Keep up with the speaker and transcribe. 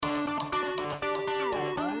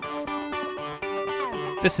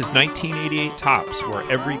This is 1988 Topps, where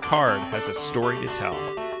every card has a story to tell.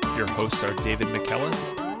 Your hosts are David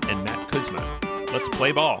McKellis and Matt Kuzma. Let's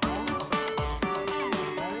play ball.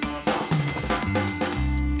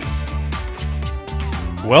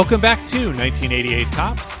 Welcome back to 1988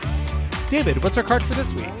 Topps. David, what's our card for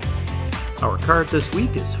this week? Our card this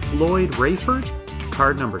week is Floyd Rayford,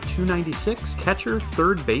 card number 296, catcher,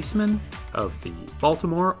 third baseman of the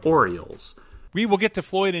Baltimore Orioles. We will get to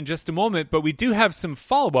Floyd in just a moment, but we do have some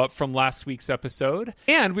follow-up from last week's episode,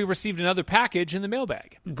 and we received another package in the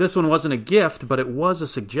mailbag. This one wasn't a gift, but it was a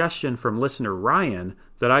suggestion from listener Ryan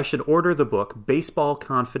that I should order the book Baseball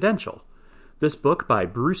Confidential. This book by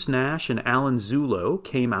Bruce Nash and Alan Zullo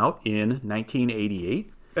came out in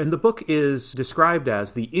 1988, and the book is described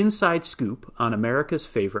as the inside scoop on America's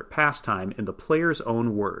favorite pastime in the player's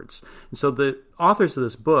own words. And so the authors of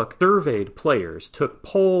this book surveyed players, took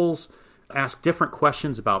polls, asked different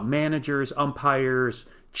questions about managers, umpires,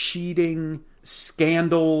 cheating,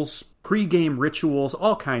 scandals, pregame rituals,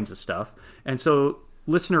 all kinds of stuff. And so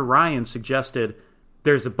listener Ryan suggested,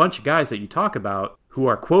 there's a bunch of guys that you talk about who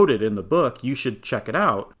are quoted in the book. You should check it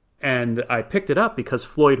out. And I picked it up because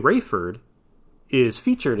Floyd Rayford is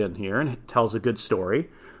featured in here and tells a good story.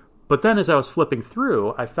 But then as I was flipping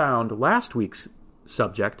through, I found last week's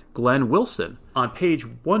subject, Glenn Wilson. On page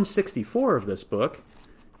 164 of this book,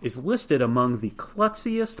 is listed among the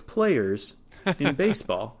klutziest players in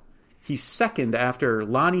baseball. He's second after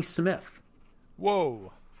Lonnie Smith.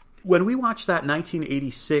 Whoa. When we watched that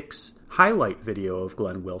 1986 highlight video of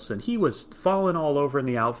Glenn Wilson, he was falling all over in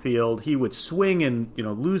the outfield. He would swing and,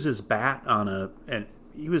 lose his bat and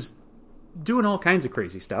he was doing all kinds of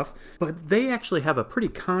crazy stuff. But they actually have a pretty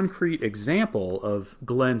concrete example of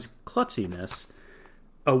Glenn's klutziness,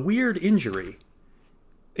 a weird injury.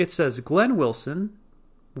 It says Glenn Wilson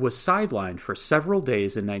was sidelined for several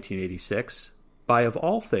days in 1986 by, of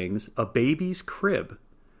all things, a baby's crib.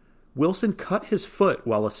 Wilson cut his foot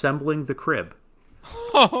while assembling the crib.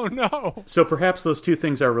 Oh, no. So perhaps those two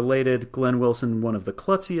things are related. Glenn Wilson, one of the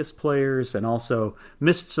klutziest players, and also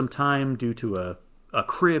missed some time due to a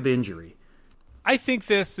crib injury. I think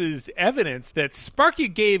this is evidence that Sparky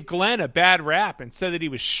gave Glenn a bad rap and said that he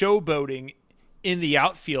was showboating in the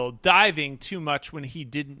outfield, diving too much when he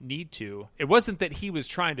didn't need to. It wasn't that he was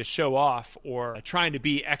trying to show off or trying to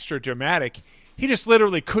be extra dramatic. He just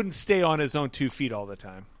literally couldn't stay on his own 2 feet all the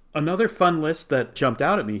time. Another fun list that jumped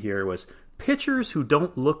out at me here was pitchers who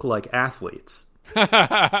don't look like athletes.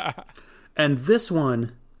 And this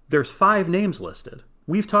one, there's 5 names listed.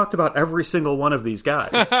 We've talked about every single one of these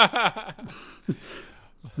guys.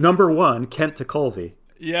 Number 1, Kent Tekulve.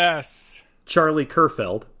 Yes. Charlie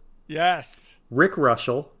Kerfeld. Yes. Rick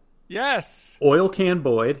Russell. Yes. Oil Can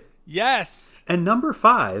Boyd. Yes. And number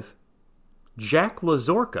 5, Jack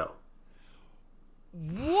Lazorko.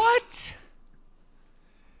 What?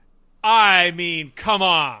 I mean, come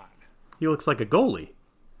on. He looks like a goalie.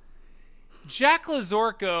 Jack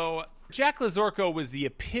Lazorko was the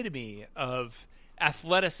epitome of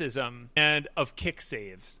athleticism and of kick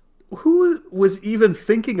saves. Who was even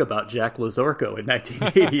thinking about Jack Lazorko in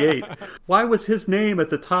 1988? Why was his name at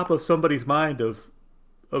the top of somebody's mind of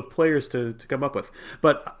players to come up with?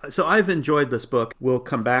 But so I've enjoyed this book. We'll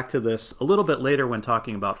come back to this a little bit later when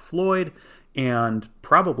talking about Floyd, and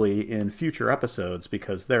probably in future episodes,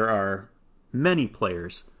 because there are many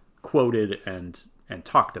players quoted and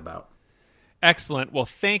talked about. Excellent. Well,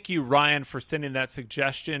 thank you, Ryan, for sending that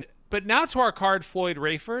suggestion. But now to our card, Floyd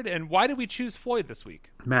Rayford. And why did we choose Floyd this week?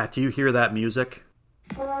 Matt, do you hear that music?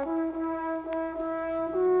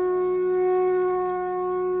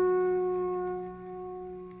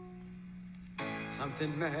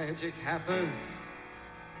 Something magic happens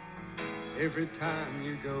every time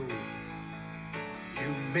you go.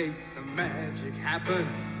 You make the magic happen.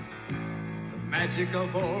 The magic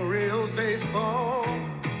of Orioles baseball.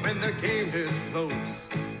 When the game is close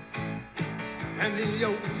and the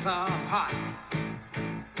O's are hot,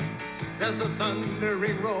 there's a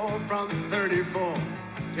thundering roar from 34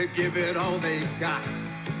 to give it all they got.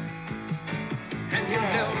 And you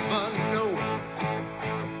never know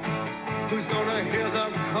who's gonna hear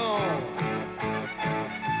them call.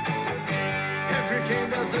 Every game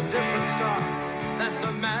there's a different start. That's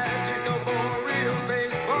the magic of Orioles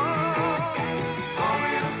baseball.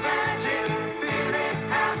 Orioles magic, feel it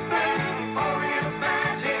happen. Orioles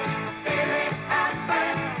magic, feel it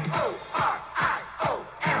happen. O-R-I-O-L-E-S.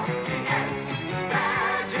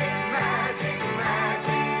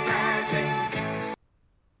 Magic.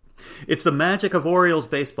 It's the magic of Orioles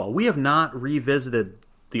baseball. We have not revisited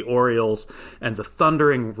the Orioles and the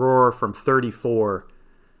thundering roar from 34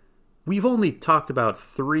 We've only talked about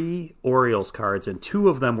 3 Orioles cards, and 2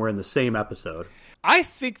 of them were in the same episode. I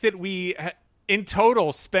think that we, in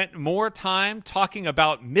total, spent more time talking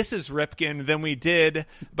about Mrs. Ripken than we did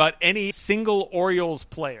about any single Orioles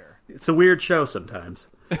player. It's a weird show sometimes.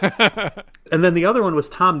 And then the other one was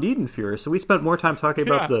Tom Niedenfuhr, so we spent more time talking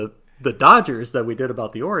about the Dodgers than we did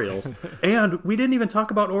about the Orioles. And we didn't even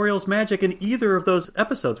talk about Orioles Magic in either of those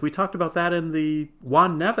episodes. We talked about that in the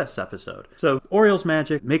Juan Neves episode. So Orioles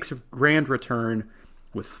Magic makes a grand return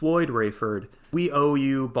with Floyd Rayford. We owe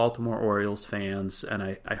you, Baltimore Orioles fans, and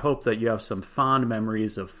I hope that you have some fond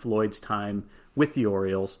memories of Floyd's time with the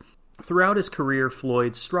Orioles. Throughout his career,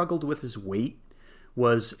 Floyd struggled with his weight,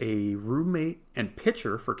 was a roommate and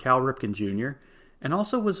pitcher for Cal Ripken Jr., and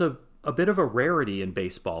also was a bit of a rarity in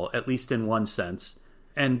baseball, at least in one sense.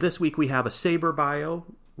 And this week we have a Sabre bio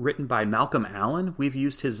written by Malcolm Allen. We've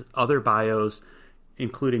used his other bios,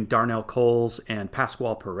 including Darnell Coles and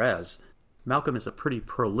Pascual Perez. Malcolm is a pretty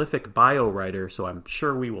prolific bio writer, so I'm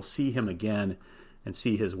sure we will see him again and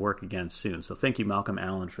see his work again soon. So thank you, Malcolm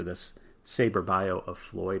Allen, for this Sabre bio of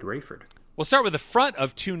Floyd Rayford. We'll start with the front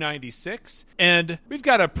of 296, and we've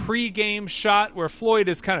got a pre-game shot where Floyd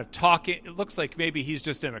is kind of talking. It looks like maybe he's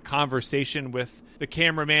just in a conversation with the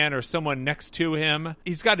cameraman or someone next to him.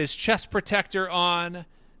 He's got his chest protector on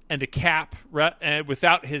and a cap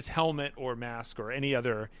without his helmet or mask or any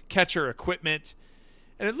other catcher equipment.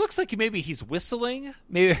 And it looks like maybe he's whistling.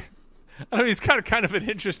 Maybe, I don't know, he's got kind of an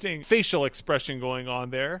interesting facial expression going on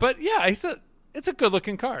there. But yeah, it's a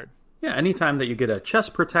good-looking card. Yeah, anytime that you get a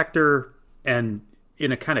chest protector and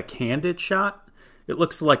in a kind of candid shot, it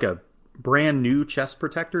looks like a brand new chest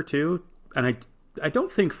protector too. And I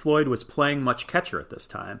don't think Floyd was playing much catcher at this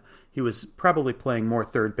time. He was probably playing more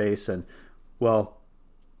third base, and, well,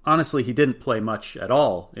 honestly, he didn't play much at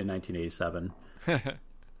all in 1987.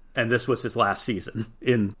 And this was his last season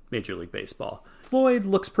in Major League Baseball. Floyd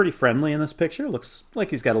looks pretty friendly in this picture. Looks like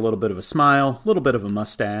he's got a little bit of a smile, a little bit of a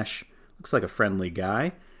mustache. Looks like a friendly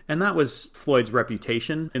guy. And that was Floyd's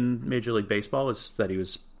reputation in Major League Baseball, is that he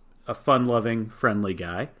was a fun-loving, friendly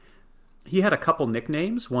guy. He had a couple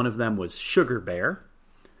nicknames. One of them was Sugar Bear.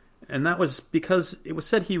 And that was because it was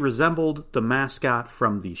said he resembled the mascot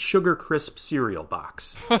from the Sugar Crisp cereal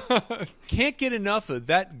box. Can't get enough of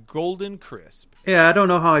that Golden Crisp. Yeah, I don't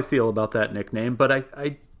know how I feel about that nickname, but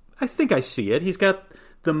I think I see it. He's got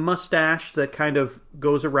the mustache that kind of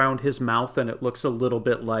goes around his mouth, and it looks a little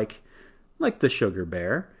bit like the Sugar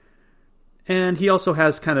Bear. And he also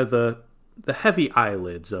has kind of the heavy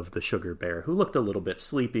eyelids of the Sugar Bear, who looked a little bit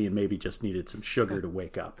sleepy and maybe just needed some sugar to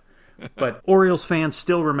wake up. But Orioles fans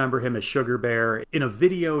still remember him as Sugar Bear. In a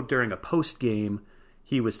video during a post-game,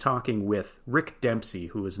 he was talking with Rick Dempsey,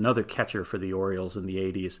 who was another catcher for the Orioles in the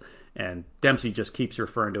 80s, and Dempsey just keeps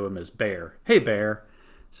referring to him as Bear. Hey, Bear.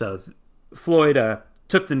 So Floyd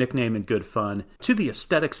took the nickname in good fun. To the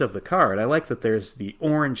aesthetics of the card, I like that there's the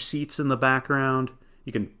orange seats in the background.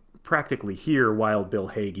 You can practically hear Wild Bill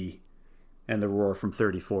Hagee and the roar from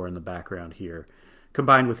 34 in the background here,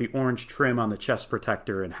 combined with the orange trim on the chest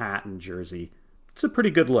protector and hat and jersey. It's a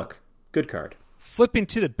pretty good look. Good card. Flipping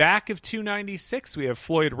to the back of 296, we have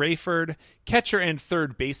Floyd Rayford, catcher and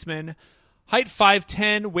third baseman. Height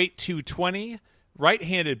 5'10", weight 220,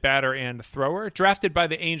 right-handed batter and thrower, drafted by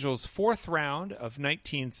the Angels 4th round of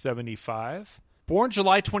 1975. Born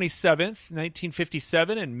July 27th,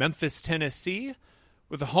 1957 in Memphis, Tennessee,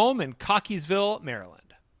 with a home in Cockeysville,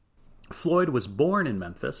 Maryland. Floyd was born in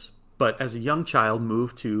Memphis, but as a young child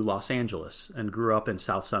moved to Los Angeles and grew up in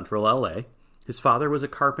South Central LA. His father was a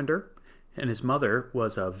carpenter, and his mother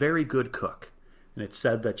was a very good cook. And it's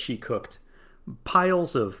said that she cooked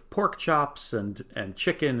piles of pork chops and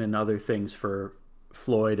chicken and other things for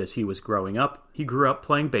Floyd as he was growing up. He grew up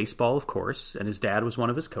playing baseball, of course, and his dad was one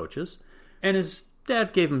of his coaches. And his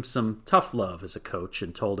dad gave him some tough love as a coach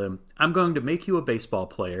and told him, "I'm going to make you a baseball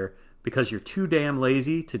player because you're too damn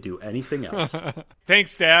lazy to do anything else."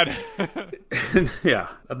 Thanks, Dad. Yeah,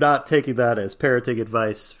 I'm not taking that as parenting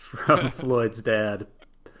advice from Floyd's dad.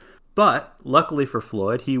 But luckily for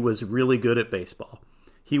Floyd, he was really good at baseball.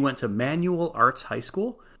 He went to Manual Arts High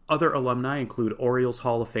School. Other alumni include Orioles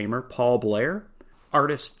Hall of Famer Paul Blair,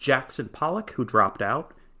 artist Jackson Pollock, who dropped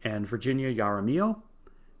out, and Virginia Jaramillo,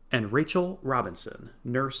 and Rachel Robinson,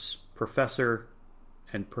 nurse, professor,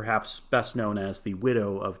 and perhaps best known as the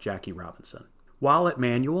widow of Jackie Robinson. While at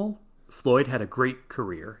Manual, Floyd had a great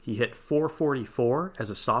career. He hit .444 as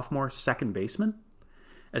a sophomore second baseman.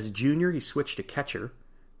 As a junior, he switched to catcher,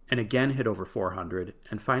 and again hit over .400.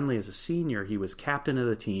 And finally, as a senior, he was captain of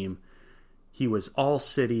the team. He was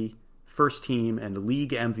all-city, first team, and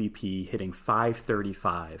league MVP, hitting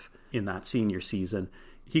 .535 in that senior season.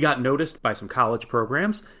 He got noticed by some college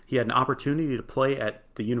programs. He had an opportunity to play at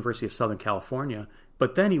the University of Southern California,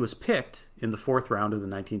 but then he was picked in the 4th round of the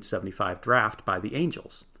 1975 draft by the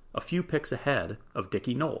Angels, a few picks ahead of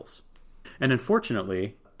Dickie Knowles. And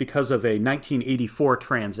unfortunately, because of a 1984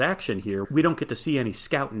 transaction here, we don't get to see any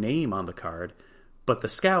scout name on the card, but the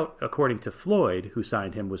scout, according to Floyd, who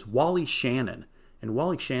signed him, was Wally Shannon. And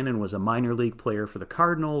Wally Shannon was a minor league player for the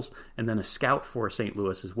Cardinals and then a scout for St.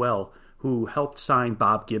 Louis as well, who helped sign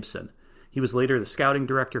Bob Gibson. He was later the scouting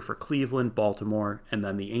director for Cleveland, Baltimore, and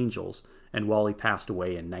then the Angels, and Wally passed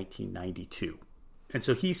away in 1992. And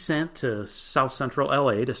so he's sent to South Central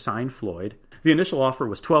LA to sign Floyd. The initial offer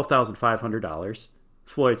was $12,500.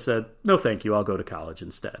 Floyd said, "No thank you, I'll go to college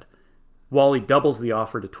instead." Wally doubles the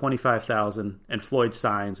offer to $25,000, and Floyd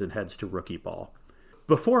signs and heads to rookie ball.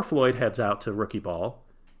 Before Floyd heads out to rookie ball,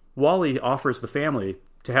 Wally offers the family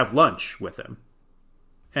to have lunch with him.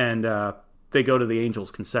 And they go to the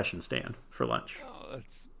Angels concession stand for lunch. Oh,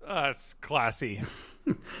 that's classy.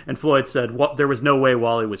 And Floyd said there was no way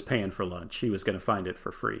Wally was paying for lunch. He was going to find it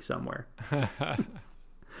for free somewhere.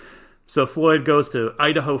 So Floyd goes to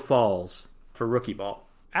Idaho Falls for rookie ball.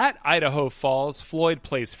 At Idaho Falls, Floyd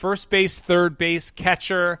plays first base, third base,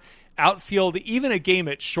 catcher, outfield, even a game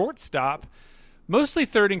at shortstop. Mostly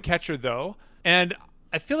third and catcher, though. And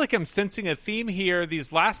I feel like I'm sensing a theme here.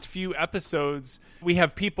 These last few episodes, we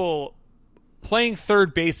have people playing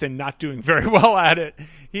third base and not doing very well at it.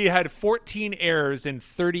 He had 14 errors in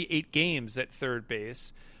 38 games at third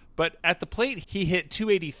base. But at the plate, he hit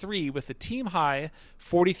 .283 with a team-high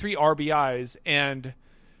 43 RBIs and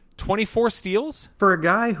 24 steals. For a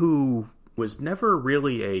guy who was never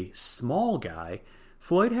really a small guy,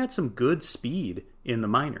 Floyd had some good speed in the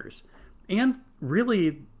minors. And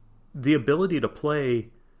really the ability to play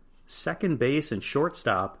second base and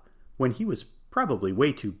shortstop when he was probably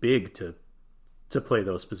way too big to play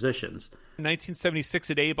those positions. In 1976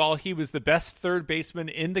 at A-ball, he was the best third baseman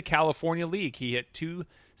in the California League. He hit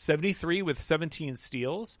 .273 with 17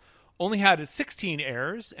 steals, only had 16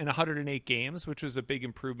 errors in 108 games, which was a big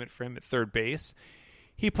improvement for him at third base.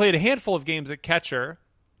 He played a handful of games at catcher,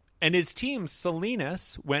 and his team,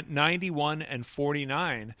 Salinas, went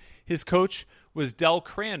 91-49. His coach was Del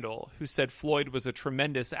Crandall, who said Floyd was a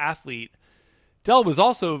tremendous athlete. Del was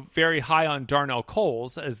also very high on Darnell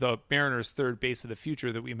Coles as the Mariners' third base of the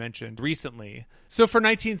future that we mentioned recently. So for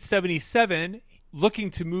 1977, looking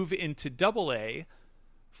to move into Double-A,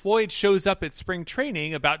 Floyd shows up at spring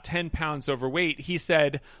training about 10 pounds overweight. He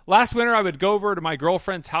said, "Last winter I would go over to my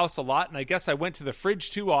girlfriend's house a lot, and I guess I went to the fridge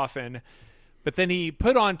too often." But then he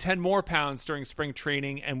put on 10 more pounds during spring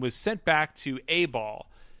training and was sent back to A-ball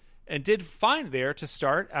and did fine there to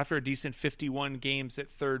start after a decent 51 games at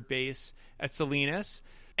third base at Salinas.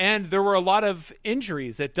 And there were a lot of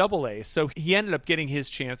injuries at Double-A, so he ended up getting his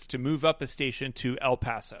chance to move up a station to El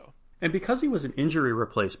Paso. And because he was an injury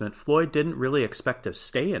replacement, Floyd didn't really expect to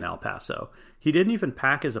stay in El Paso. He didn't even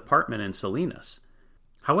pack his apartment in Salinas.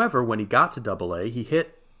 However, when he got to Double-A, he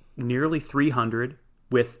hit nearly 300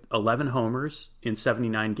 with 11 homers in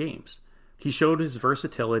 79 games. He showed his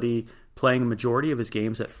versatility, playing a majority of his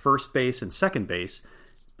games at first base and second base.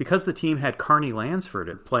 Because the team had Carney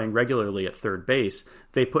Lansford playing regularly at third base,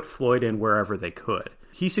 they put Floyd in wherever they could.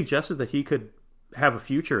 He suggested that he could have a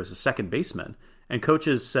future as a second baseman, and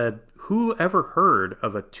coaches said, "Who ever heard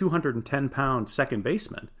of a 210-pound second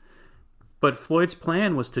baseman?" But Floyd's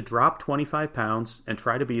plan was to drop 25 pounds and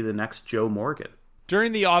try to be the next Joe Morgan.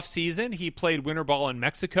 During the offseason, he played winter ball in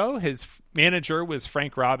Mexico. His manager was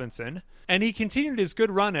Frank Robinson, and he continued his good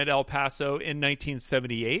run at El Paso in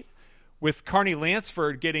 1978. With Carney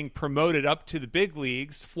Lansford getting promoted up to the big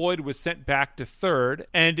leagues, Floyd was sent back to third.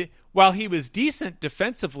 And while he was decent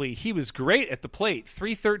defensively, he was great at the plate.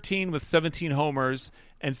 .313 with 17 homers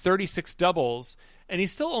and 36 doubles. And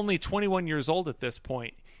he's still only 21 years old at this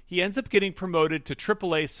point. He ends up getting promoted to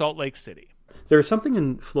AAA Salt Lake City. There's something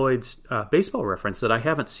in Floyd's baseball reference that I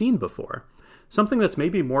haven't seen before. Something that's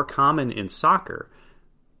maybe more common in soccer.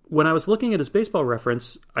 When I was looking at his baseball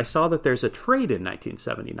reference, I saw that there's a trade in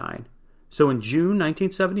 1979. So in June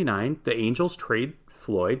 1979, the Angels trade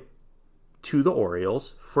Floyd to the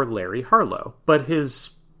Orioles for Larry Harlow. But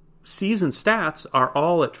his season stats are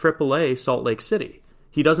all at AAA Salt Lake City.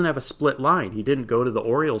 He doesn't have a split line. He didn't go to the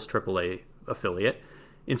Orioles AAA affiliate.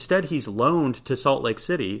 Instead, he's loaned to Salt Lake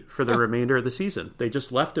City for the remainder of the season. They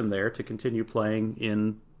just left him there to continue playing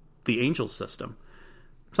in the Angels system.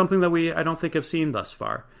 Something that I don't think have seen thus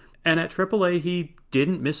far. And at AAA, he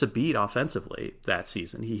didn't miss a beat offensively that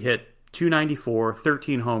season. He hit .294,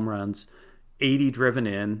 13 home runs, 80 driven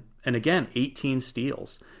in, and again, 18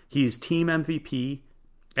 steals. He's team MVP,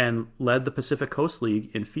 and led the Pacific Coast League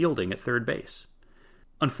in fielding at third base.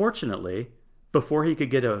 Unfortunately, before he could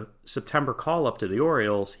get a September call-up to the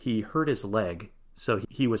Orioles, he hurt his leg, so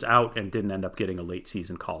he was out and didn't end up getting a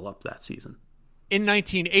late-season call-up that season. In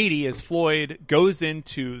 1980, as Floyd goes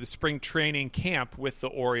into the spring training camp with the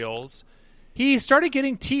Orioles, he started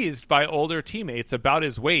getting teased by older teammates about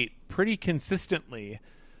his weight pretty consistently.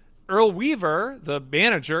 Earl Weaver, the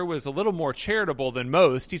manager, was a little more charitable than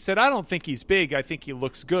most. He said, "I don't think he's big. I think he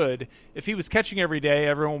looks good. If he was catching every day,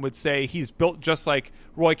 everyone would say he's built just like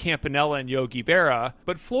Roy Campanella and Yogi Berra."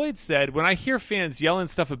 But Floyd said, "When I hear fans yelling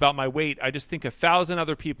stuff about my weight, I just think 1,000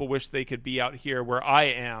 other people wish they could be out here where I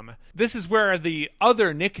am." This is where the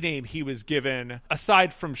other nickname he was given,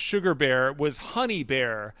 aside from Sugar Bear, was Honey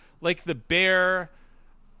Bear, like the bear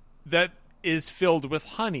that is filled with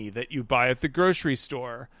honey that you buy at the grocery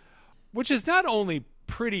store. Which is not only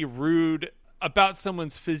pretty rude about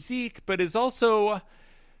someone's physique, but is also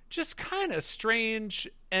just kind of strange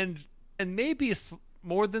and maybe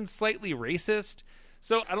more than slightly racist.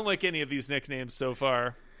 So I don't like any of these nicknames so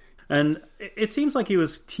far. And it seems like he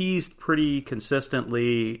was teased pretty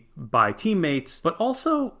consistently by teammates, but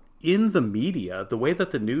also in the media. The way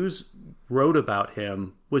that the news wrote about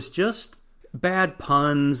him was just bad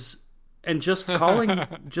puns and just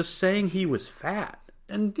saying he was fat.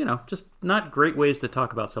 And, just not great ways to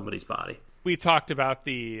talk about somebody's body. We talked about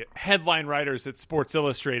the headline writers at Sports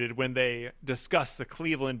Illustrated when they discussed the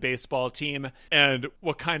Cleveland baseball team and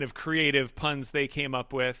what kind of creative puns they came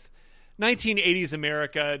up with. 1980s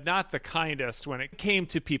America, not the kindest when it came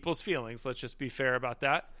to people's feelings. Let's just be fair about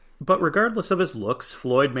that. But regardless of his looks,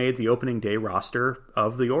 Floyd made the opening day roster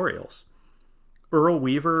of the Orioles. Earl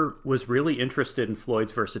Weaver was really interested in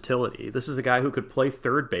Floyd's versatility. This is a guy who could play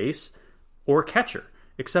third base or catcher.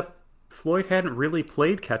 Except Floyd hadn't really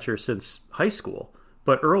played catcher since high school.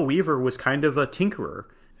 But Earl Weaver was kind of a tinkerer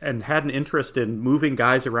and had an interest in moving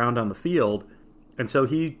guys around on the field. And so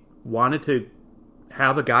he wanted to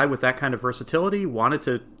have a guy with that kind of versatility, wanted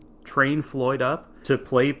to train Floyd up to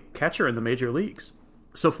play catcher in the major leagues.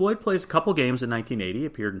 So Floyd plays a couple games in 1980,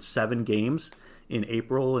 appeared in 7 games in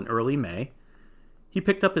April and early May. He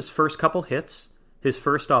picked up his first couple hits, his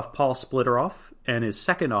first off Paul Splitteroff and his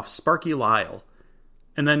second off Sparky Lyle.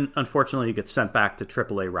 And then, unfortunately, he gets sent back to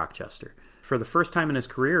AAA Rochester. For the first time in his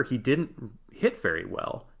career, he didn't hit very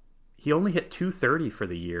well. He only hit .230 for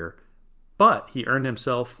the year, but he earned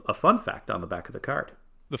himself a fun fact on the back of the card.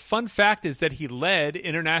 The fun fact is that he led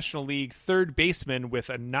International League third baseman with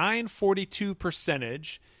a .942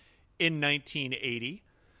 percentage in 1980.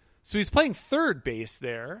 So he's playing third base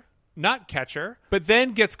there, not catcher, but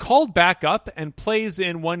then gets called back up and plays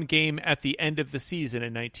in 1 game at the end of the season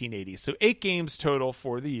in 1980. So 8 games total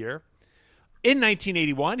for the year. In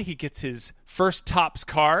 1981, he gets his first Topps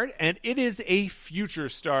card, and it is a Future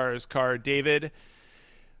Stars card, David.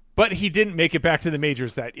 But he didn't make it back to the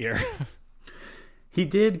majors that year. He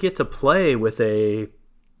did get to play with a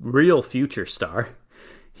real future star.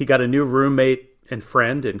 He got a new roommate and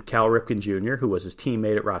friend in Cal Ripken Jr., who was his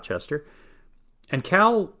teammate at Rochester. And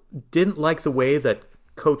Cal didn't like the way that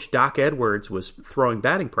Coach Doc Edwards was throwing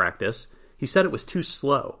batting practice. He said it was too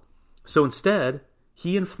slow. So instead,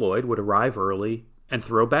 he and Floyd would arrive early and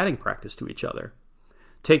throw batting practice to each other,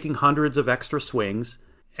 taking hundreds of extra swings.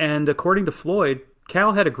 And according to Floyd,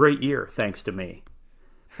 Cal had a great year, thanks to me.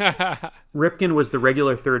 Ripken was the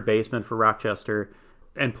regular third baseman for Rochester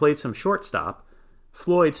and played some shortstop.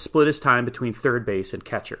 Floyd split his time between third base and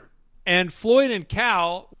catcher. And Floyd and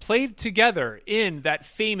Cal played together in that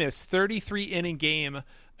famous 33-inning game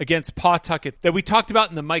against Pawtucket that we talked about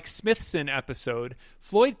in the Mike Smithson episode.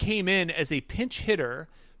 Floyd came in as a pinch hitter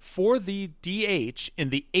for the DH in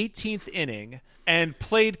the 18th inning and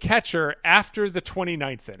played catcher after the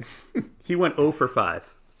 29th inning. He went 0 for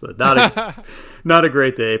 5. So not a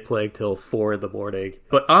great day, playing till 4 in the morning.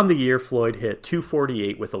 But on the year, Floyd hit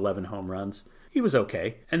 .248 with 11 home runs. He was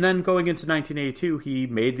okay. And then going into 1982, he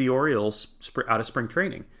made the Orioles out of spring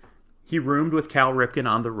training. He roomed with Cal Ripken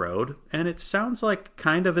on the road, and it sounds like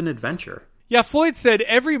kind of an adventure. Yeah, Floyd said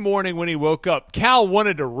every morning when he woke up, Cal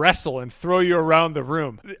wanted to wrestle and throw you around the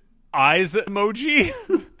room. Eyes emoji.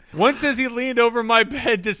 One says he leaned over my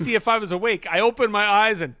bed to see if I was awake. I opened my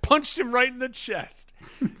eyes and punched him right in the chest.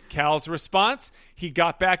 Cal's response, he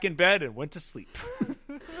got back in bed and went to sleep.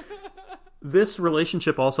 This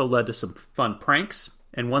relationship also led to some fun pranks,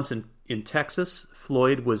 and once in Texas,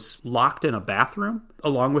 Floyd was locked in a bathroom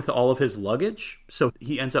along with all of his luggage, so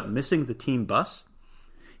he ends up missing the team bus.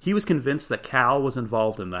 He was convinced that Cal was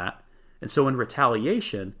involved in that, and so in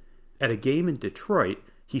retaliation, at a game in Detroit,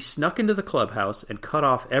 he snuck into the clubhouse and cut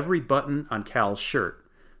off every button on Cal's shirt.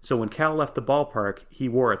 So when Cal left the ballpark, he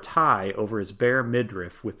wore a tie over his bare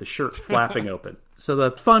midriff with the shirt flapping open. So the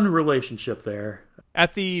fun relationship there.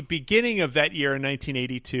 At the beginning of that year in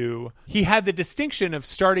 1982, he had the distinction of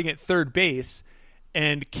starting at third base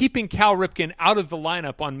and keeping Cal Ripken out of the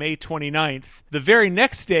lineup on May 29th. The very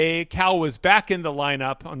next day, Cal was back in the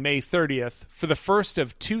lineup on May 30th for the first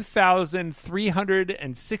of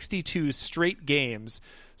 2,362 straight games.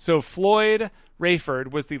 So Floyd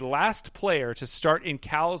Rayford was the last player to start in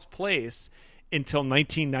Cal's place until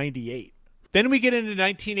 1998. Then we get into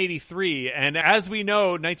 1983, and as we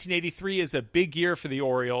know, 1983 is a big year for the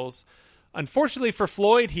Orioles. Unfortunately for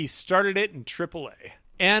Floyd, he started it in AAA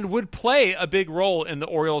and would play a big role in the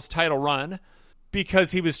Orioles' title run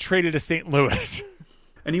because he was traded to St. Louis.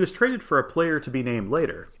 And he was traded for a player to be named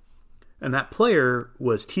later. And that player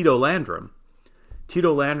was Tito Landrum.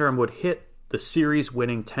 Tito Landrum would hit the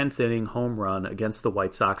series-winning 10th-inning home run against the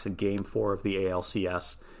White Sox in Game 4 of the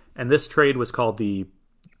ALCS. And this trade was called the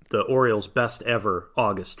Orioles' best ever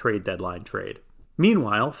August trade deadline trade.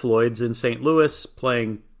 Meanwhile, Floyd's in St. Louis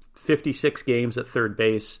playing 56 games at third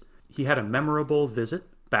base. He had a memorable visit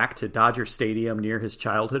back to Dodger Stadium near his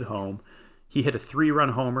childhood home. He hit a 3-run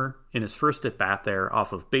homer in his first at-bat there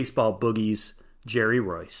off of Baseball Boogie's Jerry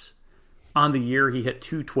Royce. On the year, he hit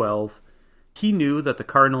 .212. He knew that the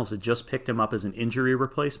Cardinals had just picked him up as an injury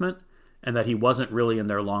replacement and that he wasn't really in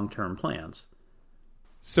their long-term plans.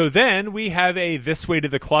 So then we have a this way to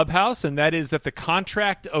the clubhouse, and that is that the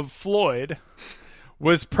contract of Floyd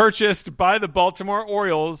was purchased by the Baltimore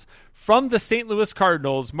Orioles from the St. Louis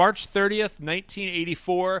Cardinals March 30th,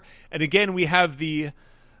 1984. And again, we have the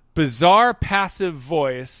bizarre passive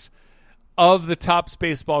voice of the Topps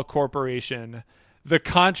Baseball Corporation, the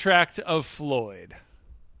contract of Floyd.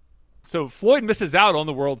 So Floyd misses out on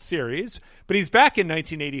the World Series, but he's back in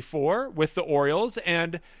 1984 with the Orioles,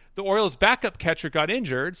 and the Orioles' backup catcher got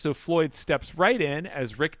injured, so Floyd steps right in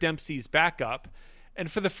as Rick Dempsey's backup. And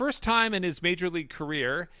for the first time in his major league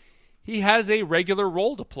career, he has a regular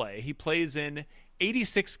role to play. He plays in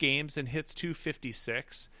 86 games and hits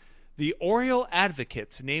 .256. The Oriole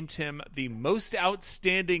Advocates named him the most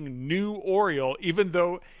outstanding new Oriole, even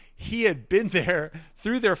though he had been there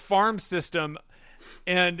through their farm system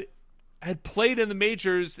and had played in the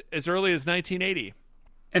majors as early as 1980.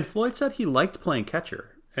 And Floyd said he liked playing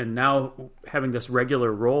catcher. And now having this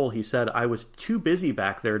regular role, he said, I was too busy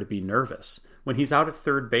back there to be nervous. When he's out at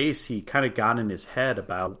third base, he kind of got in his head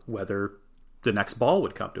about whether the next ball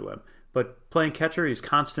would come to him. But playing catcher, he's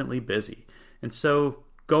constantly busy. And so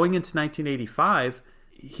going into 1985,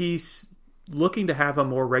 he's looking to have a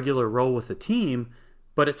more regular role with the team,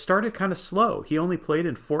 but it started kind of slow. He only played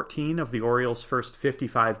in 14 of the Orioles' first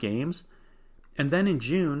 55 games. And then in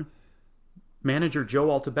June, manager Joe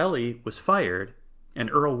Altobelli was fired, and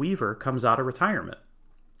Earl Weaver comes out of retirement.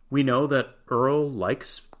 We know that Earl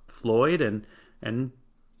likes Floyd, and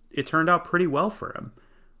it turned out pretty well for him.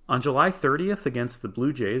 On July 30th against the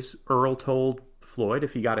Blue Jays, Earl told Floyd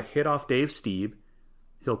if he got a hit off Dave Stieb,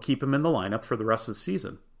 he'll keep him in the lineup for the rest of the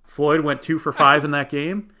season. Floyd went 2 for 5 in that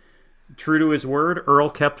game. True to his word, Earl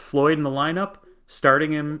kept Floyd in the lineup,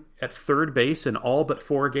 starting him at third base in all but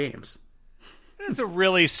 4 games. It is a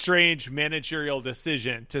really strange managerial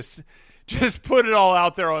decision to just put it all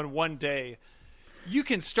out there on one day. You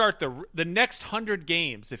can start the next 100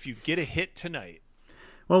 games if you get a hit tonight.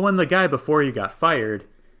 Well, when the guy before you got fired,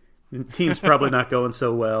 the team's probably not going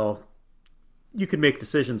so well. You can make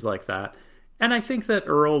decisions like that. And I think that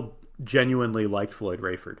Earl genuinely liked Floyd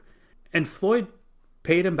Rayford. And Floyd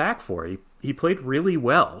paid him back for it. He played really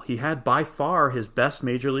well. He had by far his best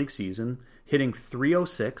major league season, hitting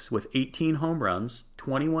 .306 with 18 home runs,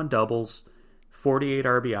 21 doubles, 48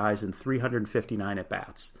 RBIs, and 359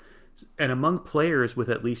 at-bats. And among players with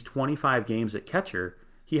at least 25 games at catcher,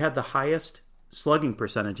 he had the highest slugging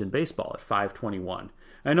percentage in baseball at .521.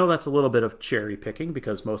 I know that's a little bit of cherry picking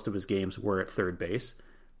because most of his games were at third base,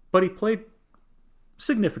 but he played a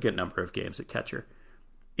significant number of games at catcher.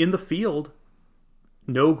 In the field,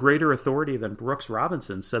 no greater authority than Brooks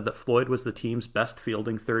Robinson said that Floyd was the team's best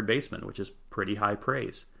fielding third baseman, which is pretty high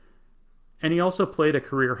praise. And he also played a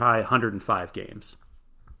career-high 105 games.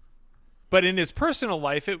 But in his personal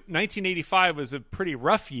life, 1985 was a pretty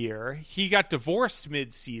rough year. He got divorced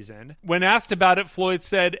mid-season. When asked about it, Floyd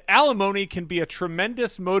said, alimony can be a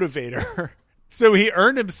tremendous motivator. So he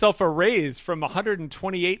earned himself a raise from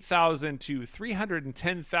 $128,000 to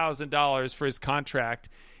 $310,000 for his contract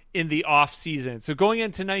in the off-season. So going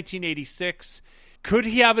into 1986, could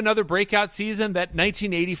he have another breakout season? That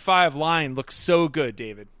 1985 line looks so good,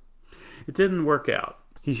 David. It didn't work out.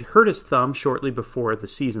 He hurt his thumb shortly before the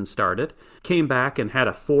season started, came back and had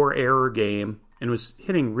a 4-error game, and was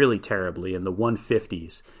hitting really terribly in the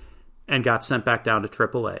 150s and got sent back down to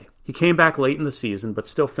AAA. He came back late in the season, but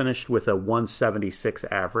still finished with a 176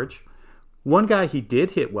 average. One guy he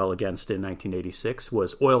did hit well against in 1986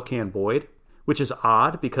 was Oil Can Boyd, which is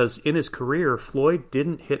odd because in his career, Floyd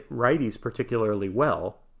didn't hit righties particularly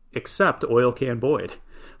well, except Oil Can Boyd.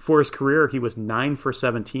 For his career, he was 9 for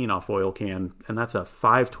 17 off Oil Can, and that's a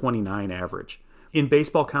 529 average. In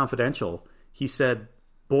Baseball Confidential, he said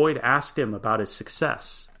Boyd asked him about his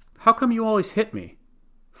success. "How come you always hit me?"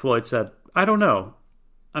 Floyd said, "I don't know.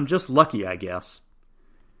 I'm just lucky, I guess."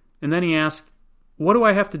 And then he asked, "What do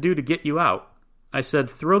I have to do to get you out?" I said,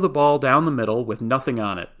 "Throw the ball down the middle with nothing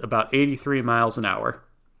on it, about 83 miles an hour."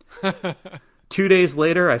 2 days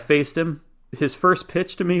later, I faced him. His first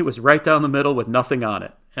pitch to me was right down the middle with nothing on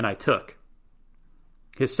it, and I took.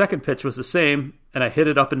 His second pitch was the same, and I hit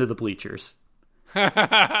it up into the bleachers.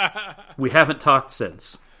 We haven't talked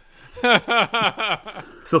since.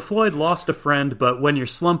 So Floyd lost a friend, but when you're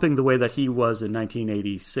slumping the way that he was in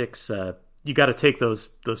 1986, you got to take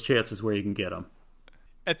those chances where you can get them.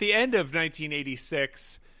 At the end of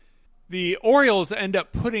 1986, the Orioles end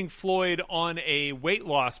up putting Floyd on a weight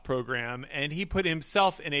loss program, and he put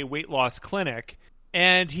himself in a weight loss clinic.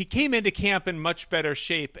 And he came into camp in much better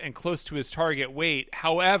shape and close to his target weight.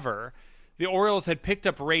 However, the Orioles had picked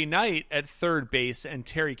up Ray Knight at third base and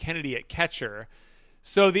Terry Kennedy at catcher.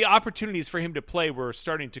 So the opportunities for him to play were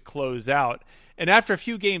starting to close out. And after a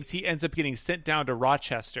few games, he ends up getting sent down to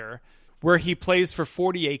Rochester, where he plays for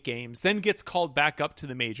 48 games, then gets called back up to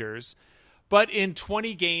the majors. But in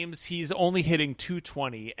 20 games, he's only hitting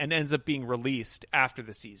 .220 and ends up being released after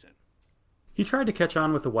the season. He tried to catch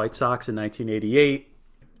on with the White Sox in 1988,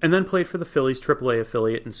 and then played for the Phillies AAA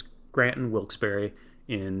affiliate in Scranton Wilkes-Barre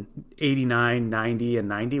in 89, 90, and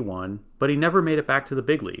 91, but he never made it back to the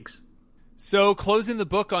big leagues. So closing the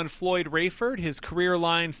book on Floyd Rayford, his career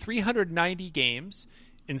line, 390 games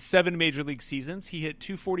in 7 major league seasons. He hit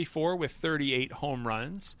 .244 with 38 home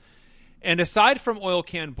runs. And aside from Oil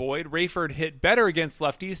Can Boyd, Rayford hit better against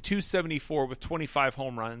lefties, .274 with 25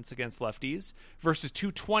 home runs against lefties versus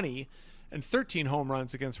 .220 and 13 home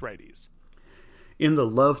runs against righties. In the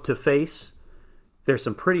love to face, there's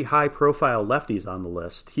some pretty high-profile lefties on the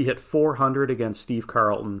list. He hit .400 against Steve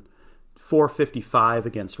Carlton, .455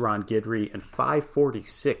 against Ron Guidry, and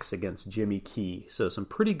 .546 against Jimmy Key. So some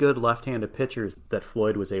pretty good left-handed pitchers that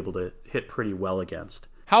Floyd was able to hit pretty well against.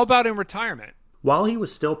 How about in retirement? While he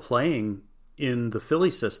was still playing in the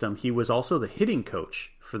Phillies system, he was also the hitting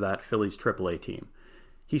coach for that Phillies AAA team.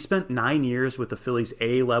 He spent 9 years with the Phillies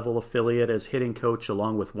A-level affiliate as hitting coach,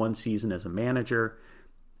 along with 1 season as a manager.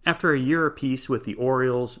 After a year apiece with the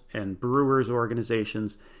Orioles and Brewers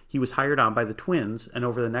organizations, he was hired on by the Twins, and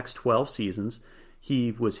over the next 12 seasons,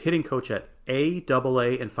 he was hitting coach at A,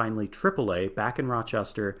 AA, and finally AAA back in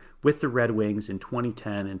Rochester with the Red Wings in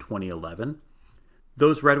 2010 and 2011.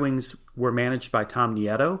 Those Red Wings were managed by Tom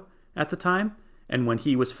Nieto at the time, and when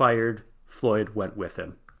he was fired, Floyd went with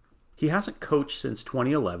him. He hasn't coached since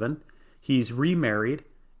 2011. He's remarried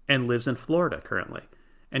and lives in Florida currently.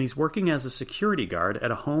 And he's working as a security guard at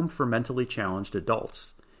a home for mentally challenged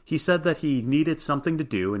adults. He said that he needed something to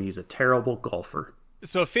do, and he's a terrible golfer.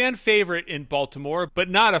 So a fan favorite in Baltimore, but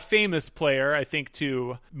not a famous player, I think,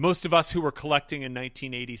 to most of us who were collecting in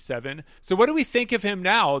 1987. So what do we think of him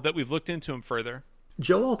now that we've looked into him further?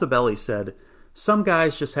 Joe Altobelli said, "Some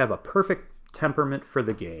guys just have a perfect temperament for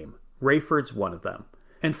the game. Rayford's one of them."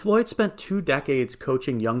 And Floyd spent 2 decades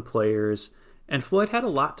coaching young players, and Floyd had a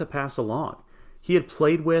lot to pass along. He had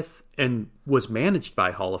played with and was managed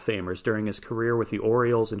by Hall of Famers during his career with the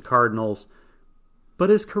Orioles and Cardinals,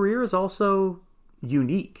 but his career is also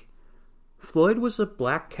unique. Floyd was a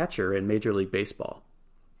black catcher in Major League Baseball.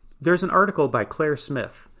 There's an article by Claire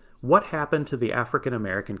Smith, "What Happened to the African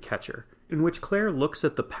American Catcher?" in which Claire looks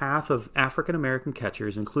at the path of African American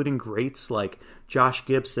catchers, including greats like Josh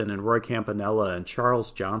Gibson and Roy Campanella and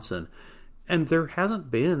Charles Johnson. And there hasn't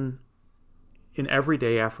been an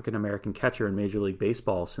everyday African American catcher in Major League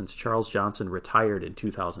Baseball since Charles Johnson retired in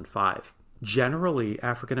 2005. Generally,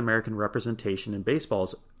 African American representation in baseball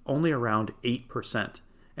is only around 8%.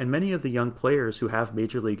 And many of the young players who have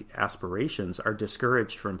Major League aspirations are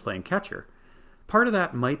discouraged from playing catcher. Part of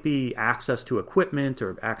that might be access to equipment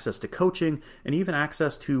or access to coaching and even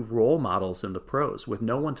access to role models in the pros with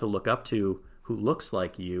no one to look up to who looks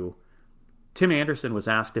like you. Tim Anderson was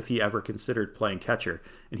asked if he ever considered playing catcher,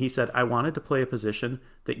 and he said, "I wanted to play a position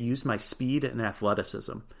that used my speed and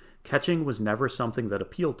athleticism. Catching was never something that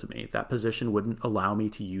appealed to me. That position wouldn't allow me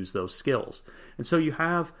to use those skills." And so you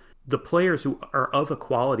have the players who are of a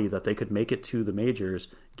quality that they could make it to the majors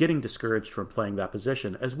getting discouraged from playing that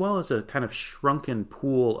position, as well as a kind of shrunken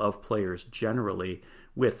pool of players generally,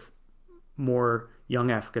 with more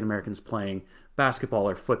young African Americans playing basketball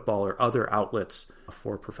or football or other outlets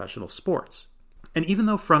for professional sports. And even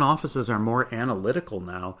though front offices are more analytical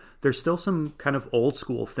now, there's still some kind of old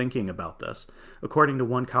school thinking about this. According to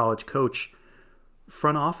one college coach,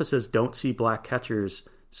 front offices don't see black catchers,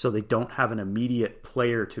 so they don't have an immediate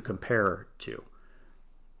player to compare to.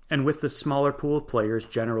 And with the smaller pool of players,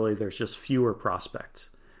 generally there's just fewer prospects.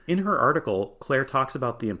 In her article, Claire talks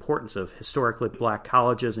about the importance of historically black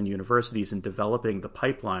colleges and universities in developing the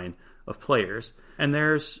pipeline of players. And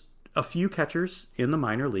there's a few catchers in the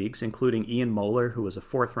minor leagues, including Ian Moeller, who was a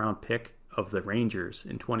 4th-round pick of the Rangers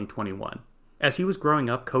in 2021. As he was growing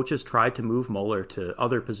up, coaches tried to move Moeller to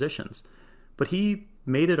other positions, but he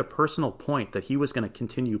made it a personal point that he was going to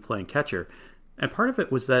continue playing catcher. And part of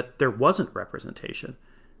it was that there wasn't representation,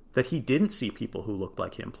 that he didn't see people who looked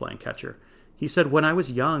like him playing catcher. He said, when I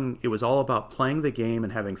was young, it was all about playing the game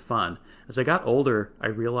and having fun. As I got older, I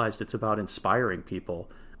realized it's about inspiring people.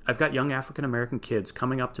 I've got young African American kids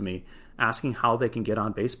coming up to me asking how they can get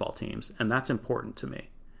on baseball teams, and that's important to me.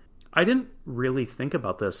 I didn't really think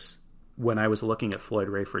about this when I was looking at Floyd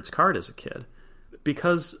Rayford's card as a kid,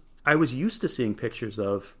 because I was used to seeing pictures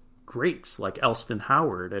of greats like Elston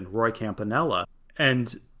Howard and Roy Campanella,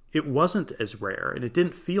 and it wasn't as rare, and it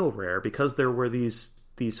didn't feel rare because there were these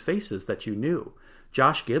faces that you knew.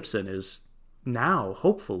 Josh Gibson is now,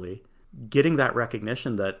 hopefully, getting that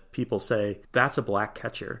recognition that people say, that's a black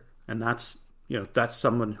catcher, and that's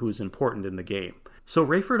someone who's important in the game. So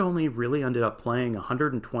Rayford only really ended up playing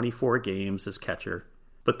 124 games as catcher,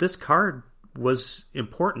 but this card was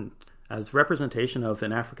important as representation of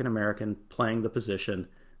an African American playing the position,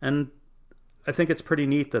 and I think it's pretty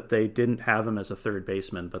neat that they didn't have him as a third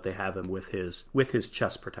baseman, but they have him with his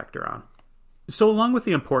chest protector on. So along with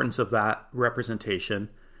the importance of that representation,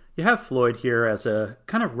 you have Floyd here as a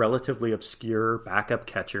kind of relatively obscure backup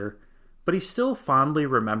catcher, but he's still fondly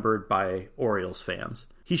remembered by Orioles fans.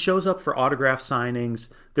 He shows up for autograph signings.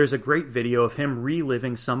 There's a great video of him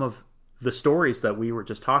reliving some of the stories that we were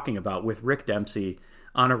just talking about with Rick Dempsey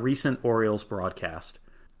on a recent Orioles broadcast.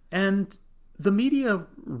 And the media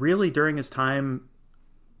really during his time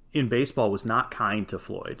in baseball was not kind to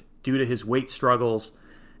Floyd due to his weight struggles,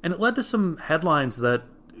 and it led to some headlines that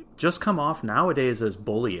just come off nowadays as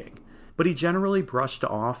bullying. But he generally brushed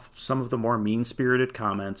off some of the more mean-spirited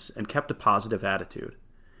comments and kept a positive attitude.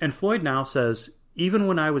 And Floyd now says, even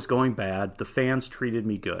when I was going bad, the fans treated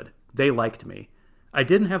me good. They liked me. I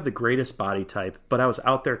didn't have the greatest body type, but I was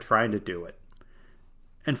out there trying to do it.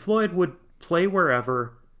 And Floyd would play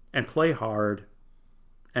wherever and play hard,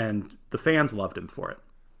 and the fans loved him for it.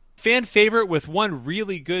 Fan favorite with one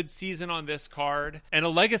really good season on this card and a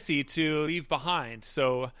legacy to leave behind.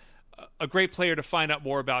 So a great player to find out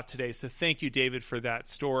more about today. So thank you, David, for that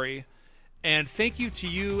story. And thank you to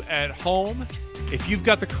you at home. If you've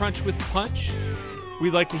got the Crunch with Punch,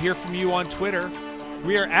 we'd like to hear from you on Twitter.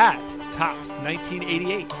 We are at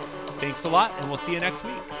Tops1988. Thanks a lot, and we'll see you next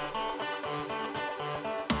week.